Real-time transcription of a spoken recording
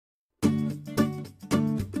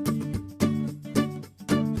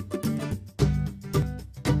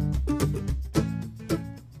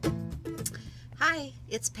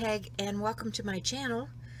it's Peg, and welcome to my channel.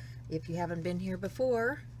 If you haven't been here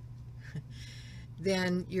before,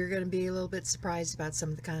 then you're going to be a little bit surprised about some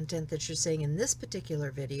of the content that you're seeing in this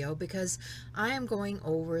particular video, because I am going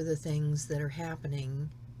over the things that are happening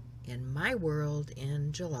in my world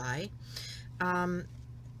in July.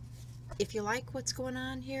 If you like what's going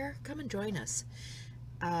on here, come and join us.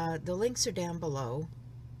 The links are down below.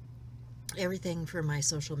 Everything for my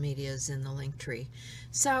social media is in the link tree.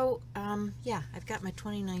 So yeah, I've got my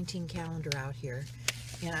 2019 calendar out here,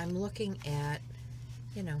 and I'm looking at,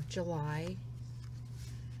 you know, July,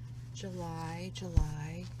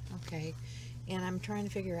 okay, and I'm trying to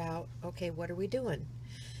figure out, okay, what are we doing?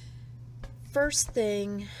 First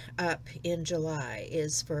thing up in July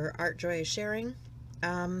is for Art Joy is Sharing.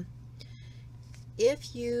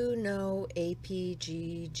 If you know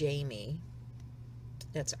APG Jamie,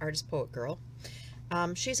 that's Artist Poet Girl,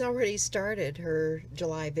 she's already started her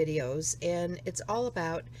July videos, and it's all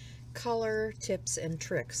about color tips and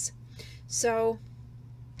tricks. So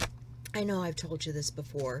I know I've told you this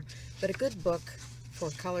before, but a good book for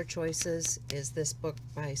color choices is this book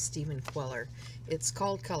by Stephen Queller. It's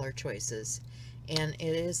called Color Choices, and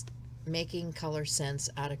it is making color sense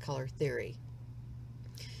out of color theory.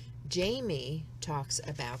 Jamie talks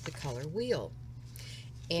about the color wheel,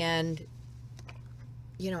 and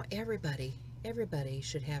you know, everybody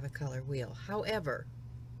should have a color wheel. However,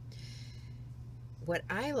 what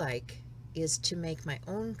I like is to make my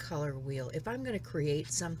own color wheel. If I'm going to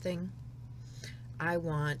create something, I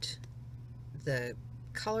want the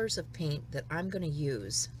colors of paint that I'm going to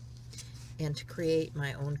use and to create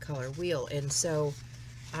my own color wheel. And so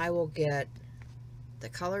I will get the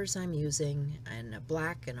colors I'm using and a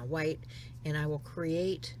black and a white, and I will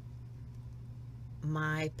create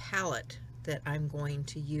my palette that I'm going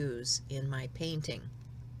to use in my painting.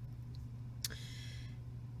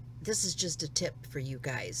 This is just a tip for you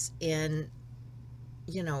guys, and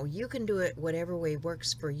you know, you can do it whatever way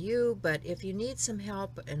works for you, but if you need some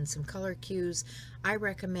help and some color cues, I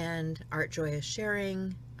recommend Art Joy is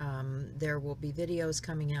Sharing. There will be videos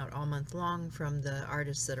coming out all month long from the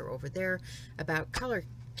artists that are over there about color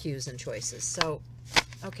cues and choices. So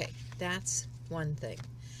okay, that's one thing.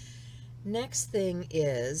 Next thing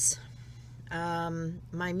is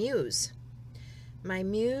my muse. My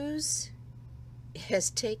muse has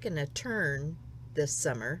taken a turn this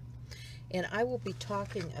summer, and I will be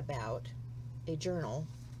talking about a journal.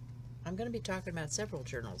 I'm going to be talking about several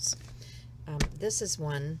journals. This is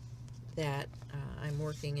one that I'm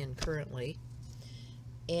working in currently,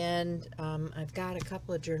 and I've got a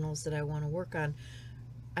couple of journals that I want to work on.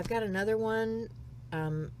 I've got another one.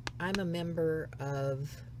 I'm a member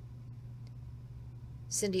of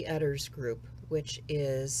Cindy Utter's group, which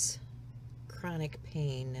is Chronic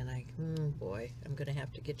Pain, and boy, I'm gonna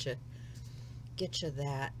have to get you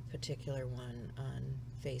that particular one on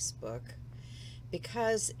Facebook,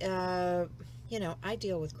 because you know, I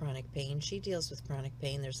deal with chronic pain, she deals with chronic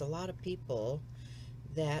pain. There's a lot of people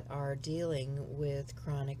that are dealing with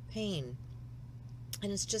chronic pain,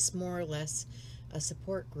 and it's just more or less a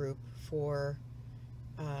support group for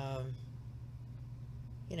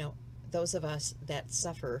you know, those of us that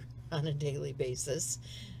suffer on a daily basis.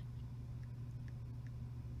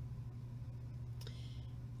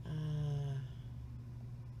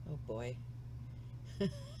 Oh boy.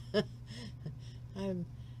 I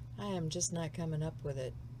am just not coming up with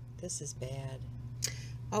it. This is bad.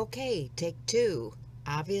 Okay, take two.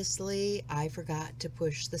 Obviously, I forgot to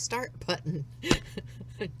push the start button.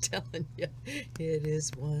 I'm telling you, it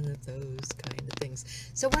is one of those kind of things.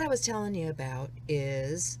 So what I was telling you about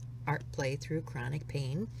is Art Play Through Chronic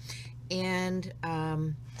Pain, and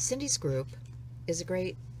Cindy's group is a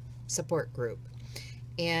great support group,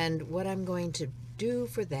 and what I'm going to do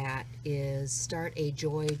for that is start a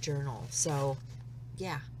joy journal. So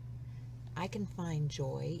yeah, I can find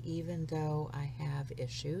joy even though I have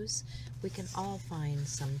issues. We can all find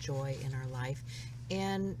some joy in our life,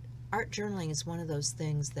 and art journaling is one of those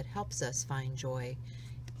things that helps us find joy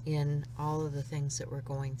in all of the things that we're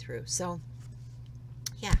going through. So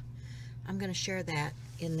yeah, I'm going to share that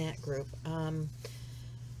in that group.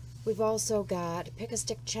 We've also got Pick a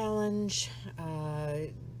Stick Challenge.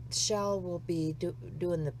 Shell will be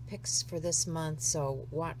doing the picks for this month, so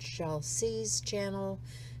watch Shell C's channel.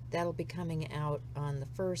 That'll be coming out on the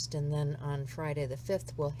 1st, and then on Friday the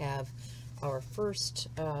 5th we'll have our first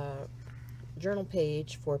journal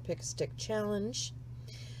page for Pick a Stick Challenge.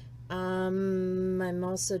 I'm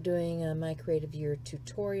also doing a My Creative Year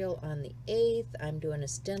tutorial on the 8th. I'm doing a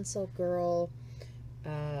Stencil Girl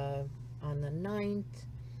on the 9th.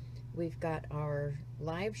 We've got our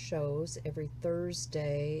live shows every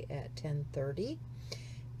Thursday at 10:30.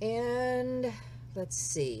 And let's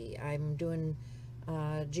see, I'm doing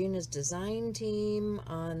Gina's design team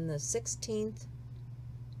on the 16th.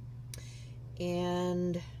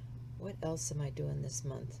 And what else am I doing this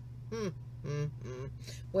month?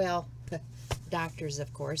 Well, doctors,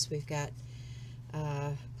 of course. We've got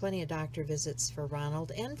plenty of doctor visits for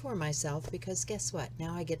Ronald and for myself, because guess what?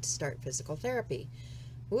 Now I get to start physical therapy.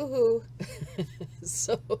 Woohoo!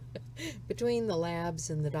 So between the labs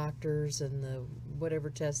and the doctors and the whatever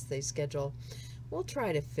tests they schedule, we'll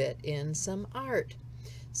try to fit in some art.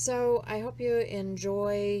 So I hope you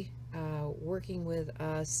enjoy working with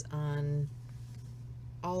us on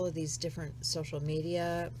all of these different social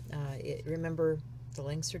media. Remember, the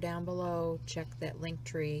links are down below. Check that link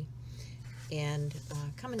tree and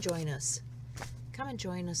come and join us. Come and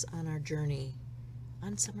join us on our journey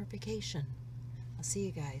on summer vacation. I'll see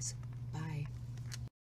you guys. Bye.